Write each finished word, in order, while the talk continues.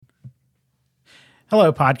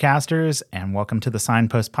Hello, podcasters, and welcome to the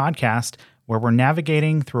Signpost Podcast, where we're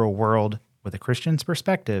navigating through a world with a Christian's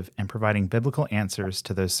perspective and providing biblical answers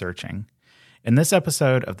to those searching. In this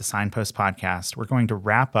episode of the Signpost Podcast, we're going to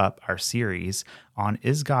wrap up our series on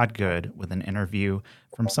Is God Good with an interview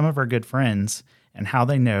from some of our good friends and how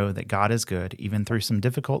they know that God is good even through some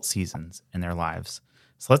difficult seasons in their lives.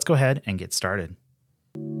 So let's go ahead and get started.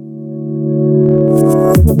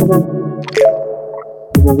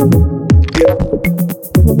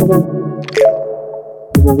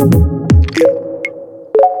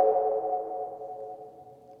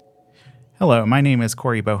 Hello, my name is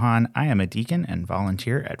Corey Bohan. I am a deacon and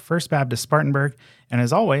volunteer at First Baptist Spartanburg, and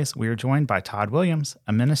as always, we are joined by Todd Williams,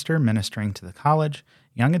 a minister ministering to the college,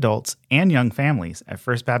 young adults, and young families at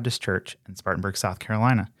First Baptist Church in Spartanburg, South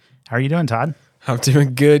Carolina. How are you doing, Todd? I'm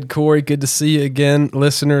doing good, Corey. Good to see you again,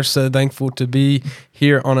 listeners. So thankful to be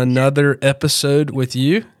here on another episode with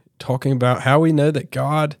you, talking about how we know that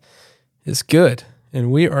God is good.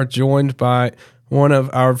 And we are joined by one of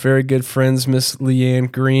our very good friends, Miss Lee Anne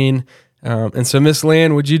Greene. And so, Miss Lee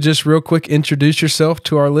Anne, would you just real quick introduce yourself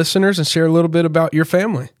to our listeners and share a little bit about your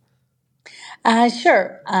family?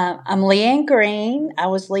 Sure. I'm Lee Anne Greene. I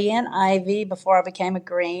was Lee Anne Ivy before I became a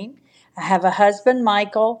Greene. I have a husband,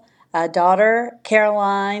 Michael, a daughter,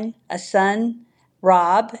 Caroline, a son,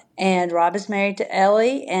 Rob, and Rob is married to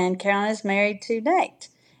Ellie, and Caroline is married to Nate.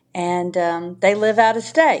 And they live out of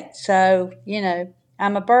state. So,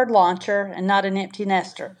 I'm a bird launcher and not an empty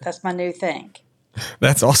nester. That's my new thing.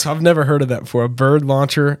 That's awesome. I've never heard of that before. A bird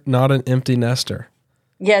launcher, not an empty nester.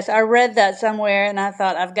 Yes, I read that somewhere, and I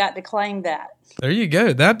thought I've got to claim that. There you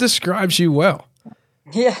go. That describes you well.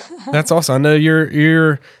 Yeah. That's awesome. I know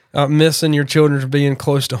you're missing your children being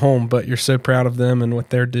close to home, but you're so proud of them and what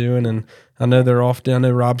they're doing. And I know they're off down. I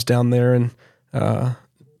know Rob's down there in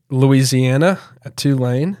Louisiana at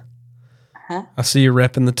Tulane. I see you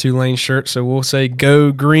repping the Tulane shirt, so we'll say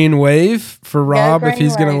go Green Wave for Rob if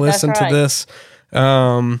he's going to listen to this.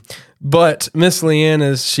 But Miss Lee Anne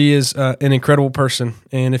is an incredible person,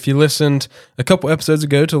 and if you listened a couple episodes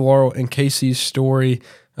ago to Laurel and Casey's story,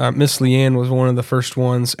 Miss Lee Anne was one of the first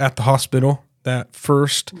ones at the hospital that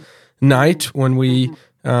first night when we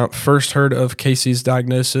first heard of Casey's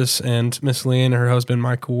diagnosis, and Miss Lee Anne and her husband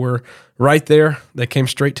Michael were right there. They came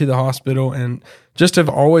straight to the hospital and just have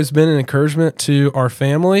always been an encouragement to our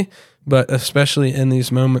family, but especially in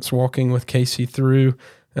these moments walking with Casey through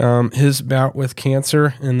his bout with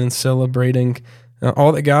cancer and then celebrating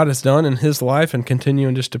all that God has done in his life and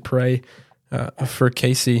continuing just to pray for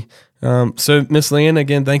Casey. So Miss Lee Anne,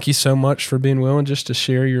 again, thank you so much for being willing just to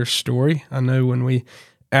share your story. I know when we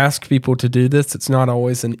ask people to do this, it's not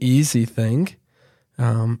always an easy thing,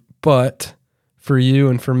 but for you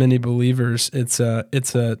and for many believers, it's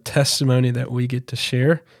a testimony that we get to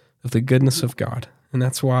share of the goodness of God, and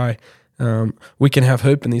that's why we can have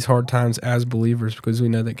hope in these hard times as believers, because we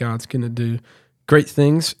know that God's going to do great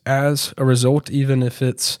things as a result, even if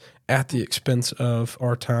it's at the expense of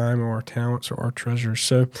our time or our talents or our treasures.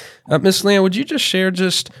 So, Miss Lee Anne, would you just share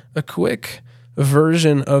just a quick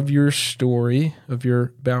version of your story of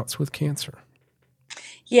your bouts with cancer?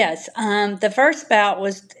 Yes. The first bout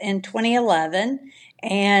was in 2011,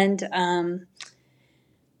 and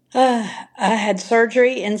I had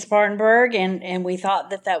surgery in Spartanburg, and we thought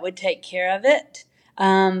that would take care of it.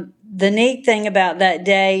 The neat thing about that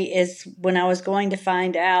day is when I was going to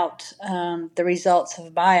find out the results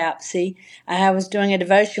of biopsy, I was doing a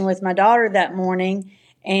devotion with my daughter that morning,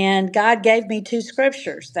 and God gave me two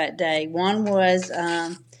scriptures that day. One was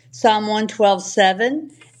Psalm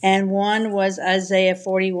 112:7, and one was Isaiah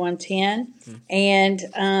 41:10.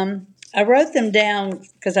 And I wrote them down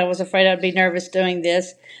because I was afraid I'd be nervous doing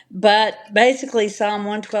this. But basically, Psalm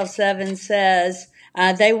 112:7 says,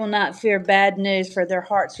 they will not fear bad news, for their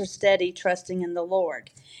hearts are steady, trusting in the Lord.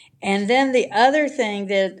 And then the other thing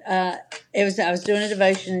that I was doing a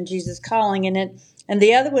devotion in Jesus Calling in it, and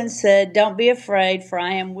the other one said, don't be afraid, for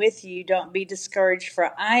I am with you. Don't be discouraged,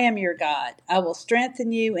 for I am your God. I will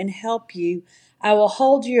strengthen you and help you. I will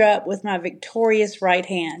hold you up with my victorious right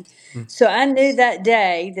hand. So I knew that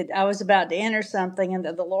day that I was about to enter something and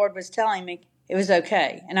that the Lord was telling me it was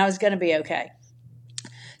okay and I was going to be okay.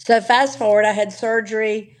 So fast forward, I had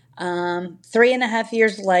surgery. 3.5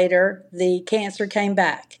 years later, the cancer came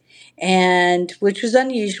back, and which was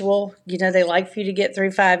unusual. They like for you to get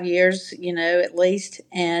through 5 years, at least.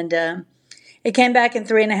 And it came back in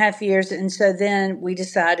 3.5 years. And so then we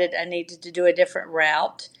decided I needed to do a different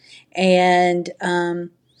route. And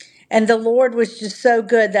the Lord was just so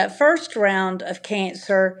good. That first round of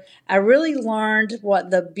cancer, I really learned what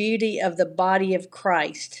the beauty of the body of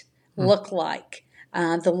Christ looked like.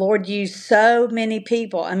 The Lord used so many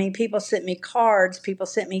people. I mean, people sent me cards, people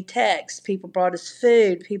sent me texts, people brought us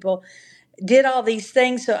food, people did all these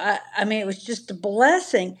things. So, I mean, it was just a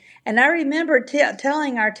blessing. And I remember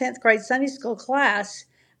telling our 10th grade Sunday school class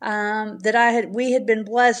that we had been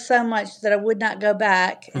blessed so much that I would not go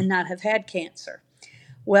back and not have had cancer.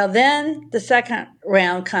 Well, then the second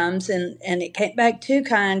round comes, and it came back 2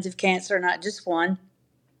 kinds of cancer, not just one.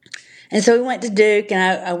 And so we went to Duke, and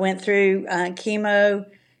I went through chemo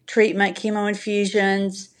treatment, chemo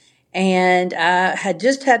infusions, and I had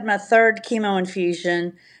just had my 3rd chemo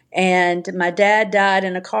infusion, and my dad died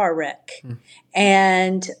in a car wreck.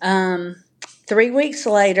 And 3 weeks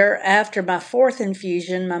later, after my 4th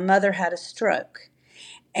infusion, my mother had a stroke.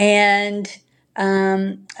 And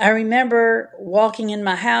I remember walking in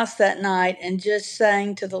my house that night and just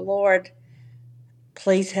saying to the Lord,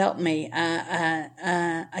 please help me.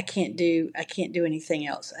 I can't do anything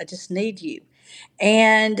else. I just need you.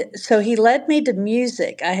 And so he led me to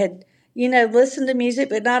music. I had, listened to music,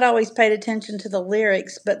 but not always paid attention to the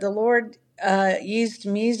lyrics. But the Lord used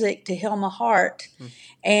music to heal my heart.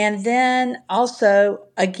 And then also,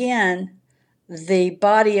 again, the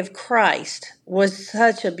body of Christ was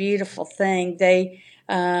such a beautiful thing. They,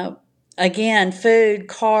 again, food,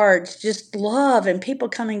 cards, just love, and people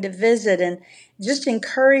coming to visit and just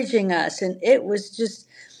encouraging us. And it was just,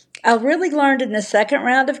 I really learned in the second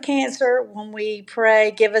round of cancer when we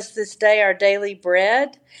pray, give us this day our daily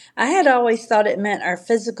bread. I had always thought it meant our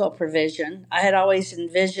physical provision. I had always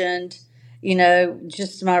envisioned,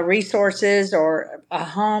 just my resources or a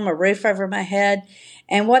home, a roof over my head.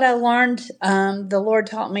 And what I learned, the Lord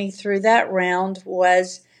taught me through that round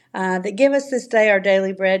was that give us this day our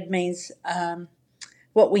daily bread means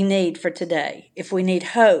what we need for today. If we need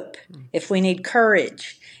hope, if we need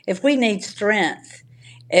courage, if we need strength,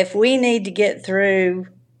 if we need to get through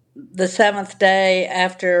the 7th day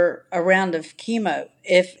after a round of chemo,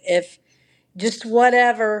 if just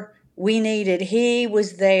whatever we needed, he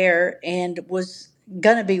was there and was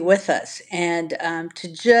going to be with us. And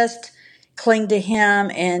to just cling to him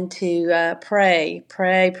and to pray.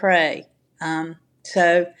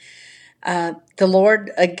 So the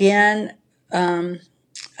Lord, again, I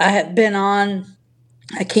have been on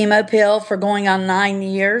a chemo pill for going on 9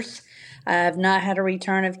 years. I have not had a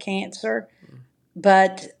return of cancer.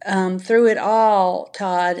 But through it all,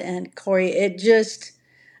 Todd and Corey, it just,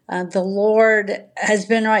 the Lord has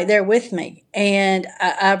been right there with me. And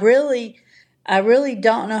I really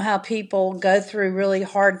don't know how people go through really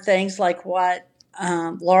hard things like what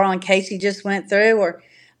Laurel and Casey just went through,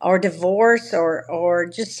 or divorce,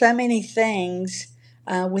 or just so many things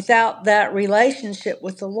without that relationship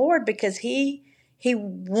with the Lord, because He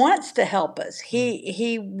wants to help us.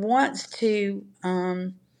 He wants to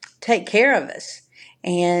take care of us,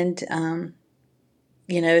 and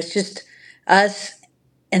it's just us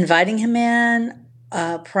inviting Him in,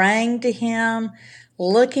 praying to Him,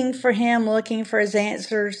 looking for His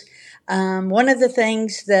answers. One of the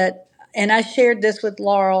things that, and I shared this with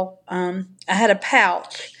Laurel, I had a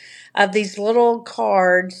pouch of these little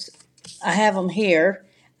cards. I have them here.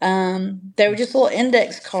 They were just little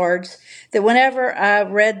index cards that whenever I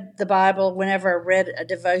read the Bible, whenever I read a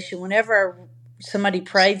devotion, whenever somebody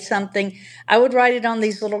prayed something, I would write it on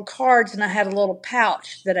these little cards, and I had a little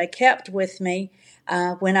pouch that I kept with me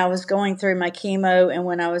when I was going through my chemo and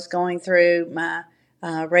when I was going through my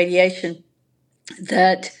radiation,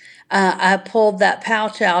 that I pulled that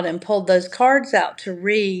pouch out and pulled those cards out to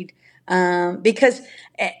read, because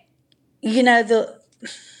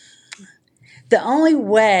the only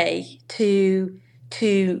way to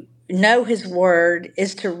know His Word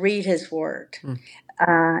is to read His Word.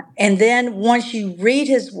 And then once you read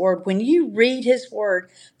His Word, when you read His Word,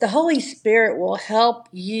 the Holy Spirit will help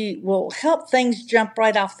things jump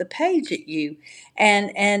right off the page at you.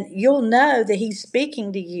 And you'll know that He's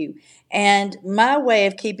speaking to you. And my way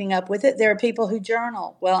of keeping up with it, there are people who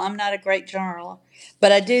journal. Well, I'm not a great journaler,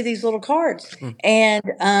 but I do these little cards. And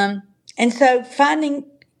so finding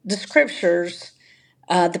the scriptures,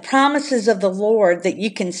 the promises of the Lord that you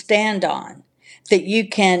can stand on, that you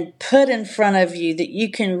can put in front of you, that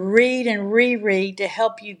you can read and reread to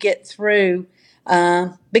help you get through,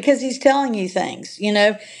 because He's telling you things.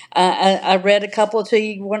 I read a couple to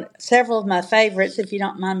you, several of my favorites, if you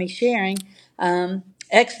don't mind me sharing.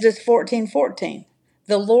 Exodus 14:14.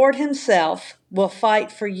 The Lord Himself will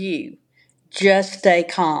fight for you. Just stay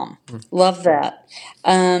calm. Love that.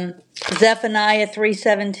 Zephaniah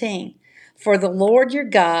 3:17. For the Lord your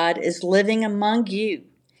God is living among you.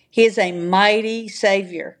 He is a mighty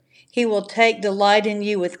Savior. He will take delight in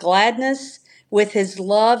you with gladness. With His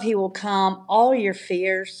love, He will calm all your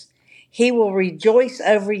fears. He will rejoice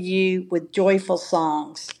over you with joyful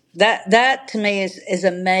songs. That to me is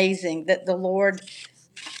amazing, that the Lord,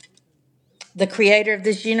 the creator of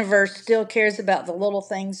this universe, still cares about the little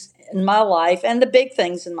things in my life and the big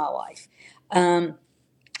things in my life.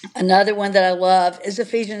 Another one that I love is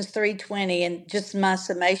Ephesians 3:20, and just my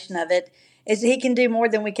summation of it is He can do more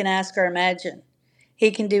than we can ask or imagine.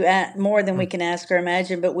 He can do more than we can ask or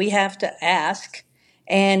imagine, but we have to ask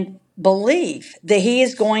and believe that He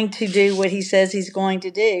is going to do what He says He's going to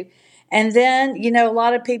do. And then, a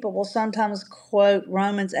lot of people will sometimes quote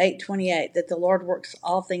Romans 8:28, that the Lord works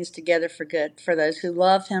all things together for good for those who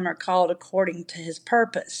love Him, are called according to His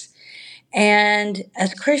purpose. And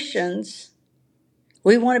as Christians,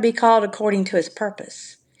 we want to be called according to His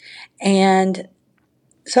purpose. And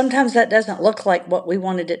sometimes that doesn't look like what we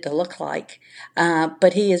wanted it to look like,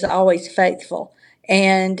 but He is always faithful.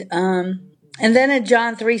 And then in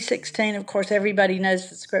John 3:16, of course, everybody knows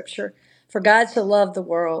the scripture. For God so loved the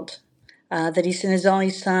world that He sent His only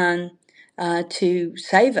Son to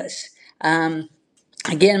save us.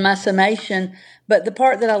 Again, my summation. But the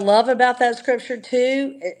part that I love about that scripture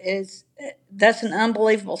too is that's an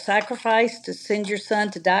unbelievable sacrifice to send your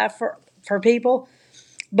Son to die for people.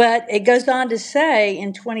 But it goes on to say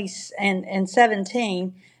in 20 and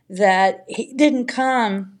 17 that He didn't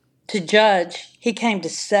come to judge; He came to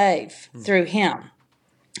save through Him.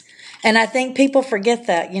 And I think people forget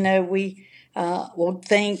that. We will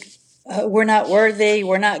think we're not worthy,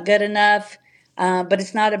 we're not good enough. But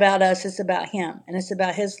it's not about us; it's about Him, and it's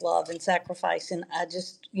about His love and sacrifice. And I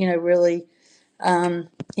just, really,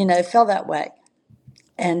 feel that way.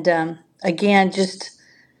 And again, just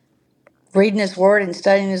reading His Word and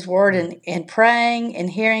studying His Word and praying and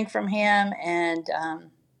hearing from Him and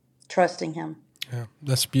trusting Him. Yeah,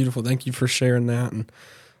 that's beautiful. Thank you for sharing that. And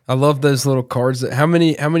I love those little cards. How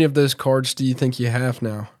many of those cards do you think you have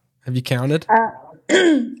now? Have you counted?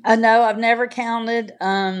 I know I've never counted.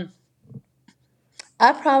 I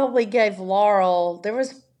probably gave Laurel, there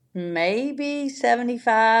was maybe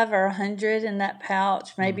 75 or 100 in that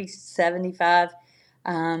pouch, maybe 75.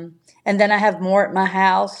 And then I have more at my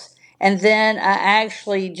house. And then I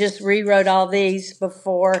actually just rewrote all these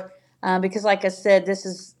before, because like I said, this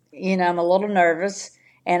is, I'm a little nervous,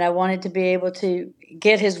 and I wanted to be able to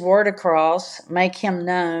get His word across, make Him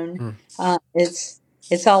known. It's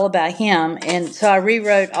all about Him. And so I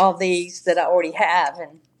rewrote all these that I already have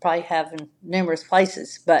and probably have in numerous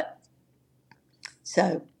places. But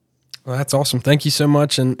so. Well, that's awesome. Thank you so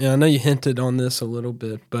much. And I know you hinted on this a little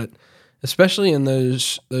bit, but especially in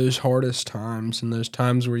those hardest times, and those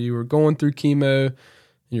times where you were going through chemo and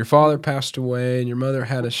your father passed away and your mother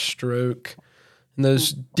had a stroke, and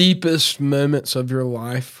those deepest moments of your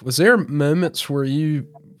life, was there moments where you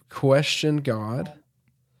questioned God?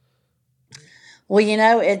 Well,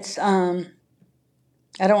 it's, I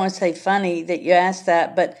don't want to say funny that you asked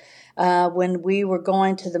that, but when we were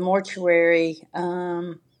going to the mortuary,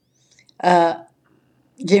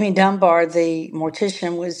 Jimmy Dunbar, the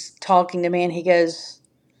mortician, was talking to me, and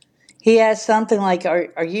he asked something like,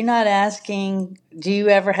 are you not asking, do you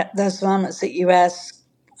ever have those moments that you ask,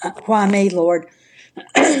 why me, Lord?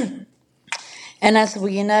 And I said,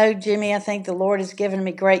 well, Jimmy, I think the Lord has given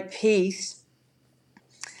me great peace,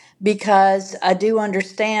 because I do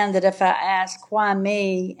understand that if I ask why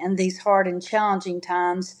me in these hard and challenging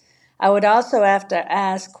times, I would also have to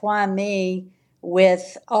ask why me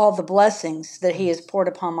with all the blessings that He has poured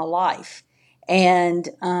upon my life. And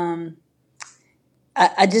I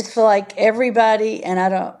just feel like everybody, and I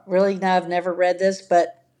don't really know, I've never read this,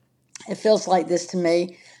 but it feels like this to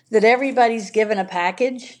me, that everybody's given a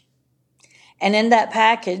package. And in that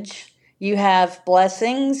package, you have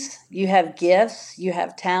blessings, you have gifts, you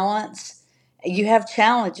have talents, you have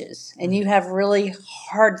challenges, and you have really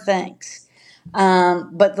hard things.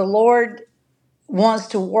 But the Lord wants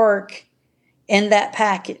to work in that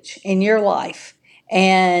package in your life.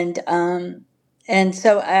 And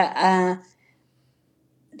so I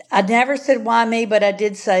never said why me, but I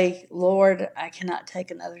did say, Lord, I cannot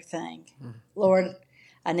take another thing. Lord,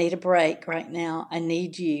 I need a break right now. I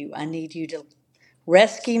need you. I need you to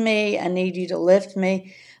rescue me. I need you to lift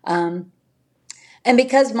me. And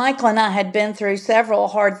because Michael and I had been through several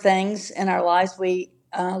hard things in our lives, we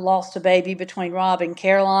lost a baby between Rob and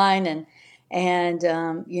Caroline, and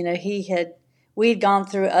we had gone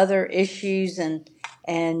through other issues, and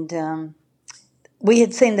we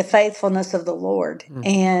had seen the faithfulness of the Lord,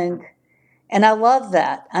 and I love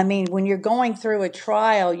that. I mean, when you're going through a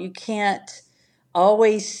trial, you can't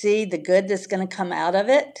always see the good that's going to come out of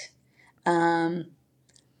it.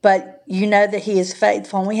 But you know that He is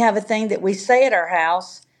faithful. And we have a thing that we say at our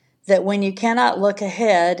house that when you cannot look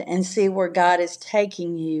ahead and see where God is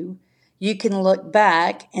taking you, you can look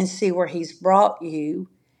back and see where he's brought you,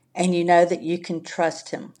 and you know that you can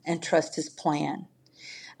trust him and trust his plan.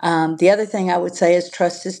 The other thing I would say is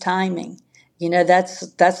trust his timing. That's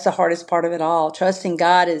the hardest part of it all. Trusting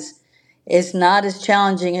God is not as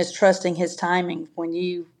challenging as trusting his timing. When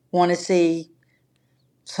you want to see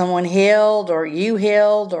someone healed, or you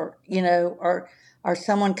healed, or or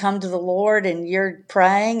someone come to the Lord, and you're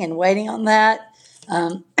praying and waiting on that,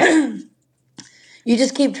 you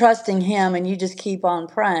just keep trusting him, and you just keep on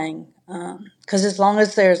praying, because as long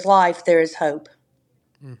as there's life, there is hope.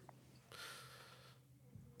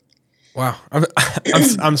 Wow,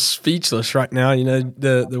 I'm speechless right now.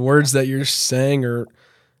 The words that you're saying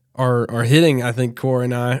are hitting, I think, Corey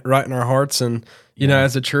and I, right in our hearts. And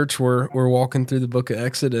as a church, we're walking through the book of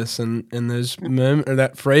Exodus, and those or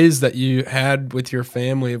that phrase that you had with your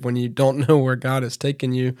family of when you don't know where God has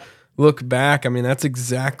taken you, look back. I mean, that's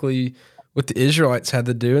exactly what the Israelites had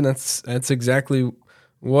to do, and that's exactly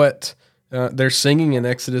what they're singing in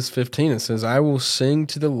Exodus 15. It says, "I will sing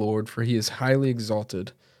to the Lord, for he is highly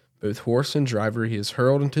exalted. Both horse and driver he is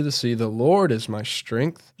hurled into the sea. The Lord is my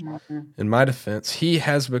strength and my defense. He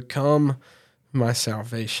has become my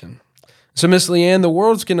salvation." So, Miss Lee Anne, the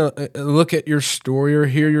world's going to look at your story, or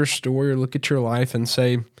hear your story, or look at your life and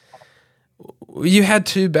say, you had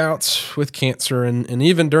 2 bouts with cancer, and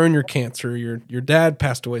even during your cancer, your dad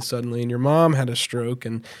passed away suddenly, and your mom had a stroke,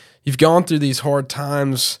 and you've gone through these hard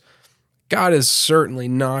times. God is certainly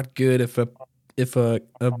not good if a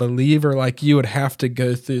believer like you would have to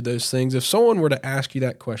go through those things. If someone were to ask you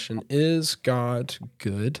that question, is God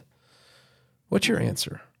good? What's your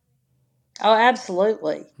answer? Oh,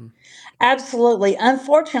 absolutely. Absolutely.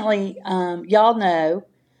 Unfortunately, y'all know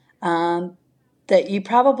that you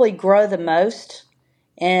probably grow the most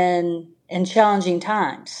in challenging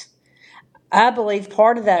times. I believe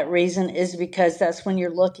part of that reason is because that's when you're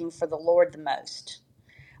looking for the Lord the most.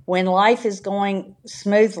 When life is going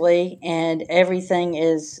smoothly and everything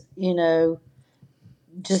is,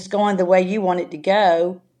 just going the way you want it to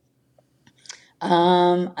go,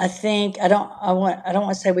 I think I don't want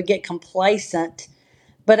to say we get complacent,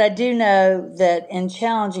 but I do know that in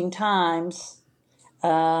challenging times,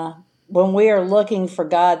 when we are looking for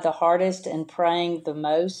God the hardest and praying the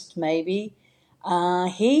most, maybe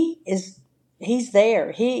He's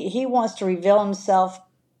there. He wants to reveal himself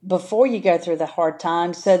before you go through the hard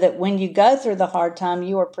time, so that when you go through the hard time,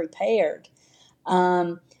 you are prepared.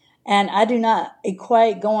 And I do not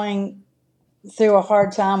equate going through a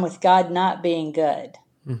hard time with God not being good.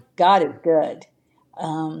 God is good.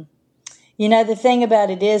 The thing about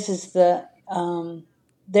it is there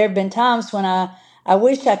have been times when I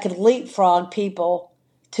wish I could leapfrog people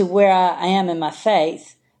to where I am in my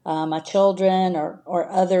faith, my children or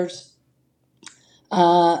others.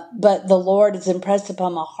 But the Lord has impressed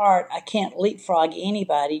upon my heart, I can't leapfrog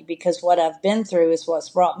anybody, because what I've been through is what's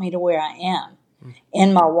brought me to where I am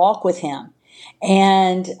in my walk with him.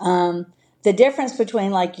 And the difference between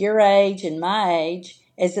like your age and my age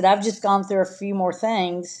is that I've just gone through a few more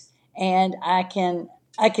things, and I can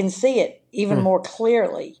see it even more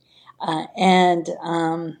clearly. I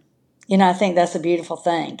think that's a beautiful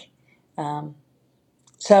thing.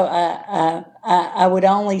 So I would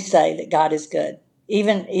only say that God is good,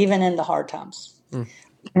 even in the hard times.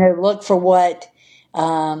 Look for what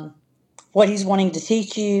he's wanting to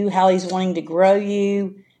teach you, how he's wanting to grow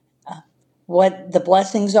you, what the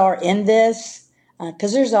blessings are in this,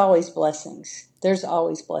 because there's always blessings. There's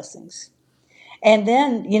always blessings. And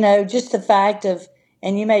then, just the fact of,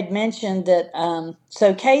 and you made mention that,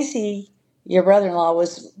 so Casey, your brother-in-law,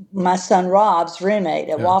 was my son Rob's roommate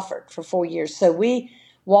at Wofford for 4 years. So we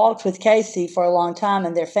walked with Casey for a long time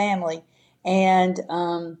and their family. And,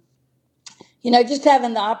 just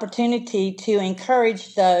having the opportunity to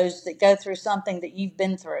encourage those that go through something that you've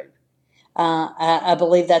been through. I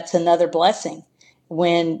believe that's another blessing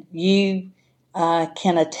when you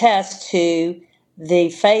can attest to the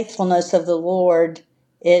faithfulness of the Lord.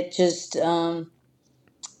 It just,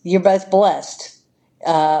 you're both blessed.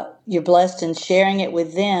 You're blessed in sharing it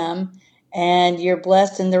with them, and you're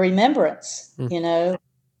blessed in the remembrance,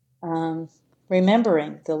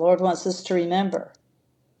 remembering. The Lord wants us to remember.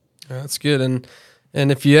 That's good.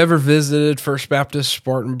 And if you ever visited First Baptist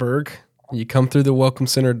Spartanburg, you come through the Welcome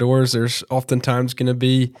Center doors, there's oftentimes going to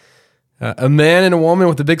be a man and a woman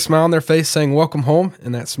with a big smile on their face saying, "Welcome home."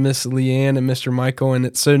 And that's Miss Lee Anne and Mr. Michael. And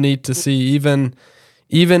it's so neat to see, even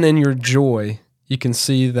in your joy, you can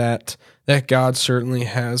see that God certainly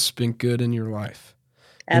has been good in your life.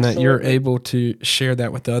 Absolutely. And that you're able to share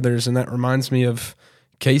that with others. And that reminds me of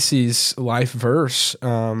Casey's life verse,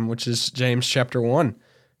 which is James chapter 1.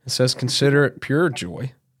 It says, "Consider it pure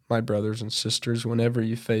joy, my brothers and sisters, whenever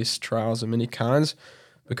you face trials of many kinds,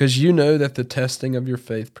 because you know that the testing of your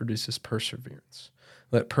faith produces perseverance.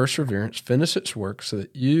 Let perseverance finish its work so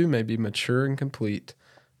that you may be mature and complete,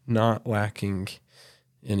 not lacking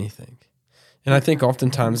anything." And I think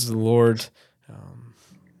oftentimes the Lord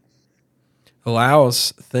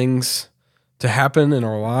allows things to happen in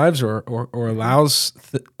our lives or allows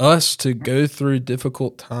us to go through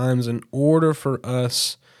difficult times in order for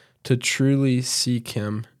us to truly seek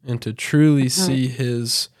Him and to truly see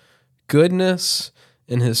His goodness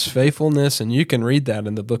and His faithfulness. And you can read that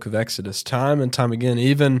in the book of Exodus time and time again.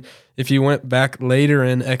 Even if you went back later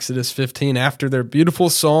in Exodus 15, after their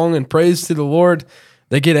beautiful song and praise to the Lord,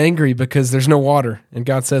 they get angry because there's no water. And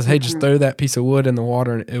God says, hey, just throw that piece of wood in the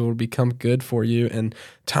water and it will become good for you. And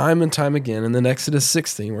time again. And then Exodus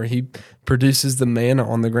 16, where He produces the manna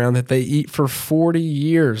on the ground that they eat for 40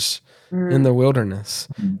 years in the wilderness,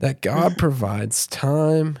 that God provides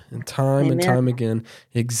time and time and time again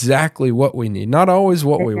exactly what we need. Not always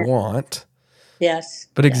what we want,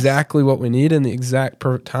 but exactly what we need in the exact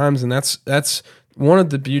perfect times. And that's one of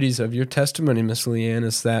the beauties of your testimony, Miss Lee Anne,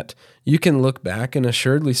 is that you can look back and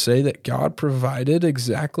assuredly say that God provided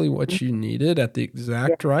exactly what you needed at the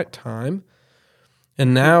exact right time.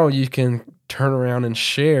 And now you can turn around and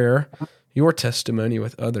share your testimony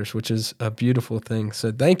with others, which is a beautiful thing.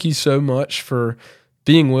 So thank you so much for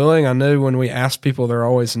being willing. I know when we ask people, they're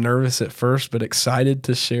always nervous at first, but excited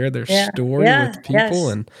to share their story with people.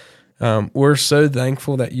 And we're so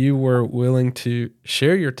thankful that you were willing to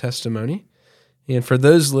share your testimony. And for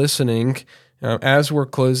those listening, as we're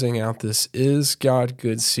closing out this Is God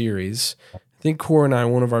Good series, I think Cora and I,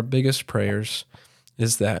 one of our biggest prayers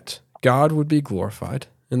is that God would be glorified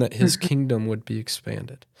and that His kingdom would be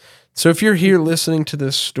expanded. So if you're here listening to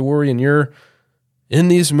this story and you're in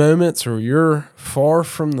these moments, or you're far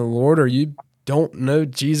from the Lord, or you don't know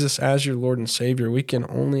Jesus as your Lord and Savior, we can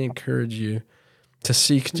only encourage you to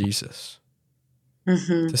seek Jesus,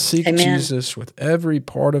 to seek Jesus with every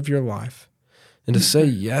part of your life, and to say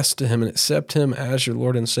yes to Him and accept Him as your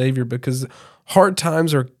Lord and Savior, because hard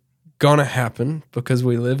times are going to happen because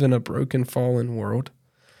we live in a broken, fallen world.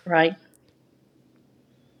 Right.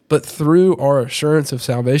 But through our assurance of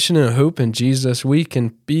salvation and hope in Jesus, we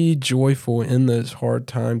can be joyful in those hard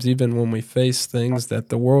times, even when we face things that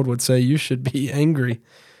the world would say you should be angry.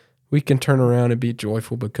 We can turn around and be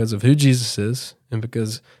joyful because of who Jesus is and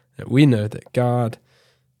because that we know that God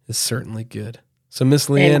is certainly good. So, Miss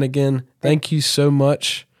Lee Anne, again, thank you so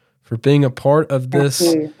much for being a part of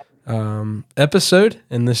this episode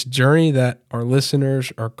and this journey that our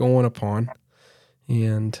listeners are going upon.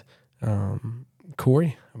 And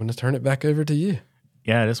Corey, I'm going to turn it back over to you.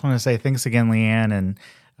 Yeah, I just want to say thanks again, Lee Anne, and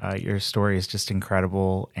your story is just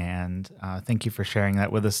incredible. And thank you for sharing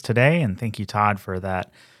that with us today. And thank you, Todd, for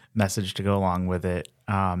that message to go along with it.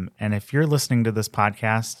 And if you're listening to this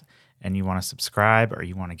podcast and you want to subscribe or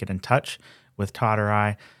you want to get in touch with Todd or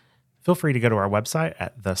I, feel free to go to our website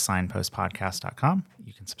at thesignpostpodcast.com.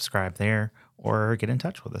 You can subscribe there or get in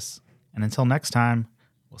touch with us. And until next time,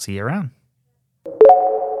 we'll see you around.